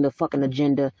pushing the fucking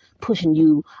agenda, pushing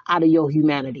you out of your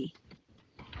humanity.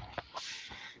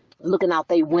 Looking out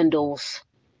they windows,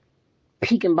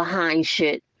 peeking behind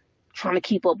shit, trying to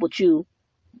keep up with you,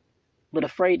 but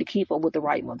afraid to keep up with the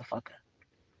right motherfucker.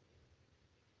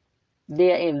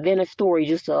 They'll invent a story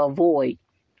just to avoid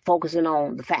focusing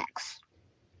on the facts.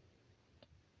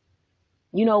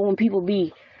 You know when people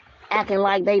be acting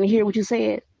like they didn't hear what you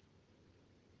said?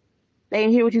 They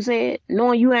didn't hear what you said,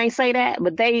 knowing you ain't say that,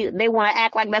 but they want to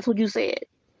act like that's what you said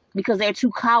because they're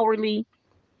too cowardly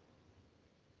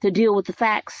to deal with the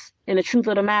facts and the truth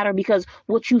of the matter, because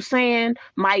what you saying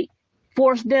might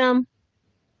force them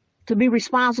to be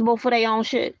responsible for their own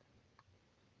shit.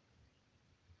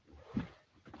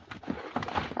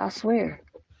 I swear.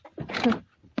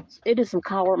 It is some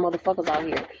coward motherfuckers out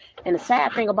here. And the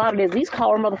sad thing about it is these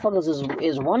coward motherfuckers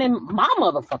is running my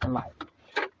motherfucking life.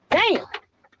 Damn.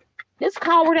 This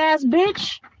coward ass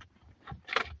bitch.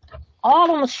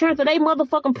 All on the strength of their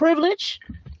motherfucking privilege.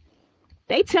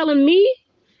 They telling me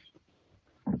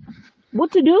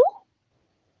what to do.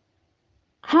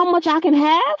 How much I can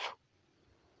have.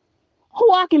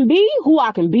 Who I can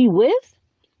be with.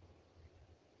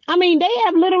 I mean, they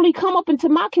have literally come up into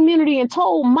my community and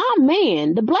told my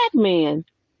man, the black man,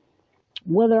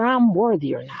 whether I'm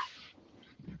worthy or not.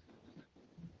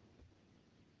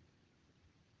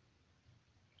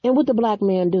 And what the black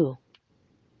man do?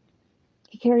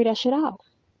 He carry that shit out.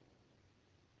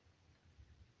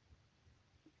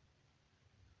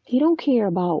 He don't care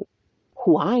about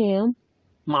who I am,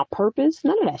 my purpose,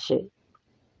 none of that shit.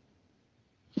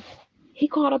 He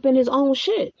caught up in his own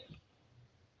shit.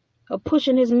 Of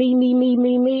pushing his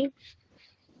me.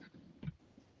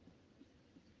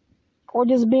 Or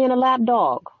just being a lap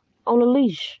dog on a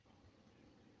leash.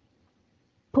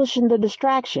 Pushing the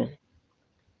distraction.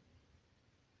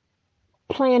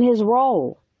 Playing his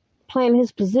role. Playing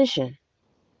his position.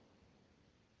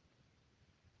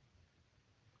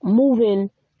 Moving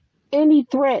any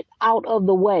threat out of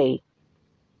the way.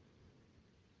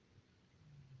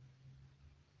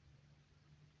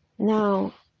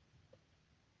 Now,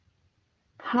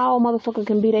 how a motherfucker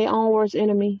can be their own worst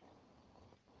enemy?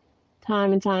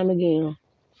 Time and time again.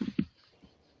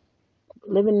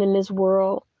 Living in this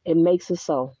world, it makes it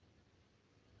so.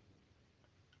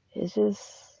 It's just...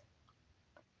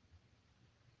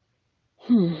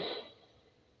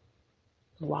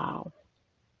 Wow.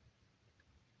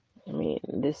 I mean,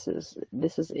 this is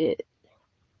it.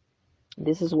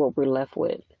 This is what we're left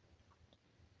with.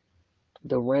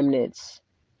 The remnants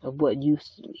of what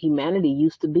humanity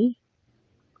used to be.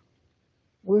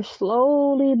 We're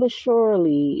slowly but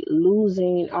surely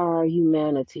losing our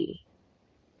humanity.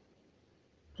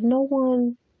 But no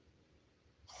one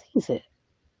sees it.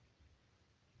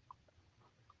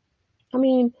 I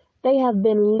mean, they have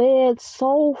been led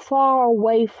so far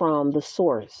away from the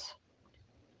source.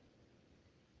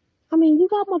 I mean, you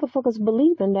got motherfuckers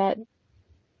believing that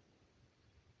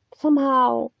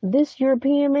somehow this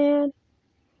European man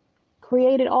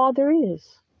created all there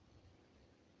is.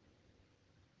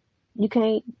 You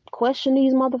can't question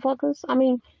these motherfuckers. I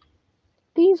mean,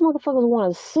 these motherfuckers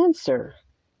want to censor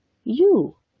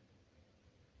you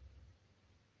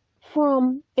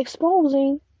from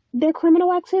exposing their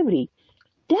criminal activity.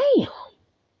 Damn.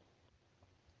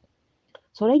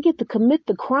 So they get to commit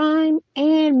the crime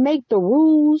and make the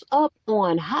rules up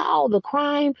on how the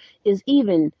crime is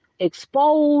even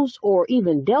exposed or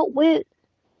even dealt with.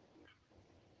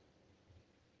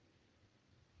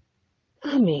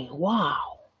 I mean, wow.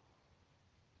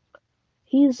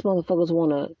 These motherfuckers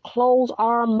want to close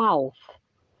our mouth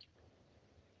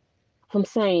from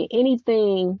saying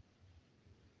anything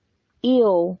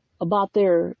ill about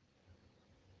their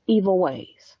evil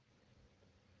ways.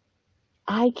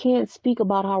 I can't speak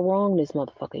about how wrong this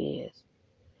motherfucker is.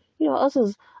 You know, us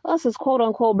as quote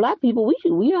unquote black people,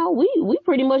 we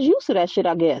pretty much used to that shit,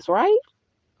 I guess, right?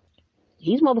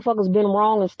 These motherfuckers been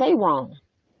wrong and stay wrong.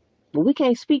 But we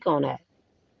can't speak on that.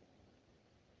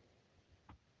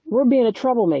 We're being a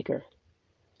troublemaker.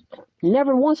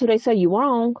 Never once do they say you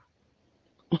wrong.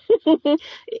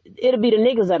 It'll be the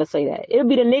niggas that'll say that. It'll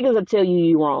be the niggas that tell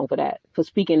you wrong for that, for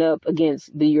speaking up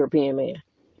against the European man.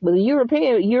 But the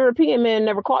European man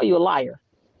never call you a liar.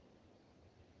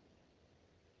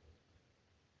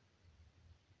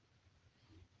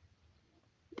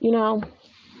 You know,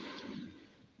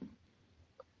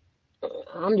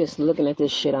 I'm just looking at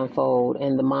this shit unfold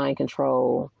and the mind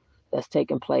control that's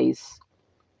taking place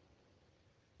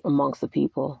amongst the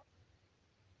people.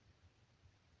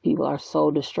 People are so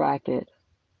distracted.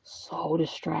 So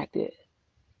distracted.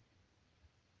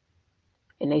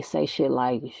 And they say shit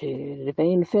like, shit, if it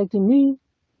ain't affecting me,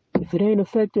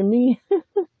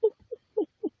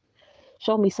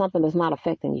 show me something that's not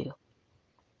affecting you.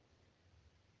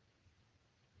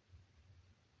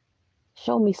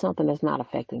 Show me something that's not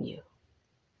affecting you.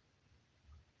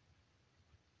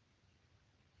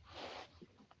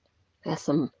 That's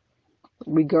some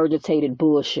regurgitated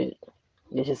bullshit.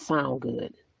 It just sound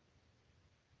good.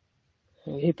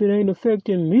 If it ain't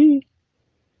affecting me.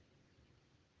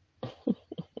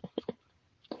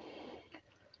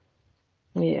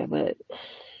 Yeah, but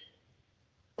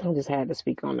I just had to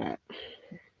speak on that.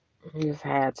 I just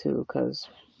had to, because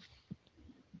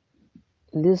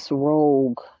this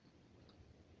rogue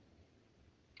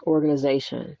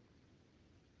organization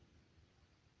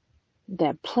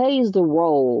that plays the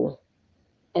role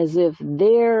as if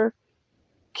they're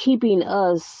keeping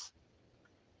us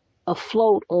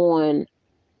afloat on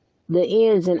the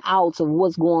ins and outs of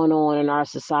what's going on in our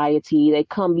society. They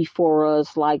come before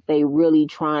us like they really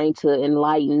trying to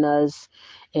enlighten us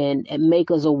and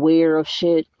make us aware of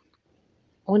shit,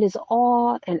 when it's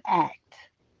all an act.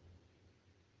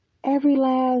 Every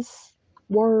last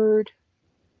word,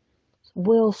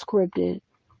 well scripted.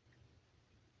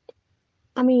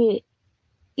 I mean,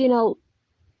 you know,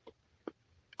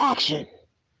 action.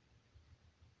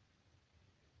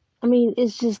 I mean,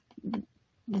 it's just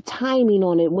the timing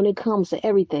on it when it comes to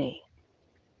everything.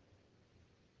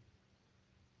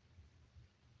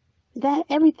 That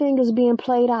everything is being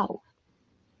played out.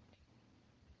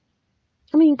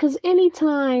 I mean, because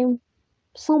anytime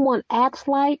someone acts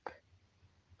like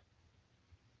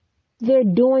they're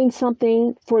doing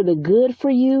something for the good for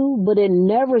you, but it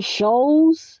never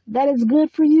shows that it's good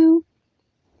for you,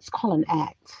 it's called an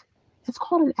act. It's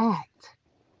called an act.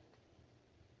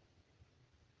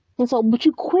 And so, but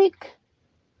you quick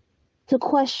to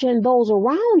question those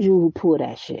around you who pull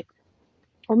that shit.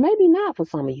 Or maybe not for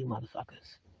some of you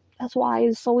motherfuckers. That's why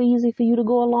it's so easy for you to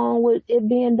go along with it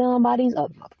being done by these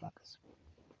other motherfuckers.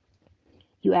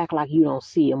 You act like you don't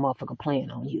see a motherfucker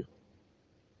playing on you.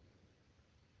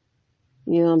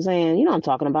 You know what I'm saying? You know what I'm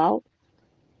talking about.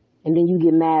 And then you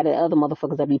get mad at other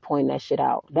motherfuckers that be pointing that shit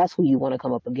out. That's who you want to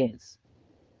come up against.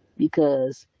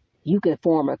 Because you can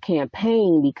form a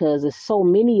campaign, because there's so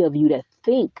many of you that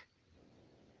think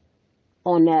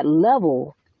on that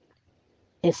level,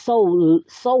 and so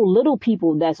little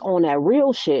people that's on that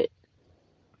real shit.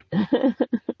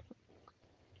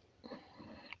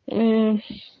 And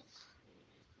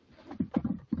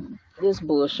this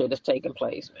bullshit is taking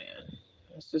place, man.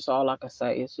 That's just all I can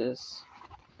say. It's just,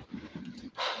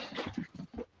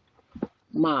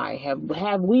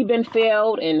 have we been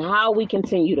failed, and how we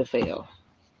continue to fail?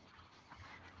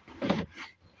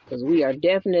 Because we are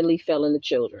definitely failing the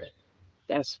children.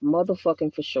 That's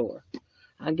motherfucking for sure.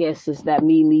 I guess it's that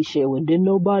me shit. Well, didn't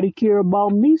nobody care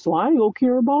about me, so I ain't gonna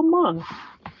care about mine.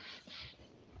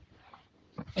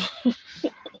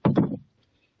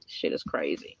 Shit is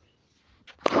crazy.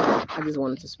 I just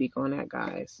wanted to speak on that,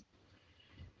 guys.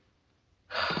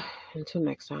 Until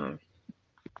next time.